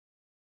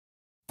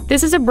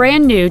This is a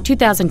brand new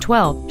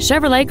 2012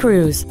 Chevrolet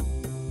Cruze.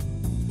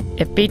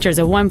 It features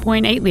a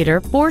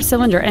 1.8-liter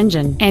four-cylinder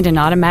engine and an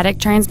automatic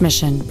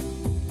transmission.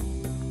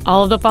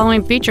 All of the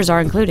following features are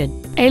included: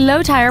 a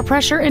low tire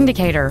pressure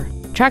indicator,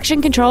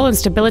 traction control and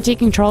stability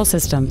control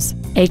systems,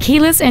 a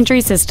keyless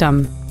entry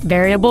system,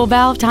 variable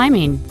valve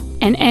timing,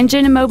 an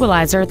engine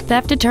immobilizer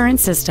theft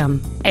deterrent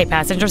system, a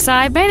passenger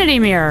side vanity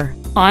mirror,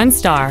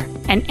 OnStar,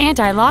 an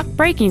anti-lock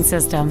braking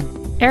system,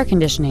 air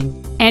conditioning,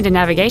 and a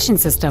navigation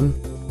system.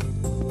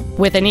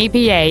 With an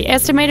EPA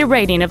estimated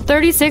rating of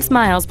 36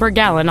 miles per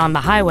gallon on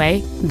the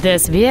highway,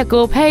 this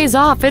vehicle pays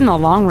off in the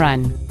long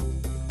run.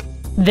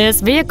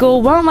 This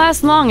vehicle won't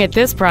last long at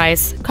this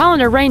price. Call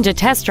and arrange a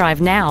test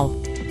drive now.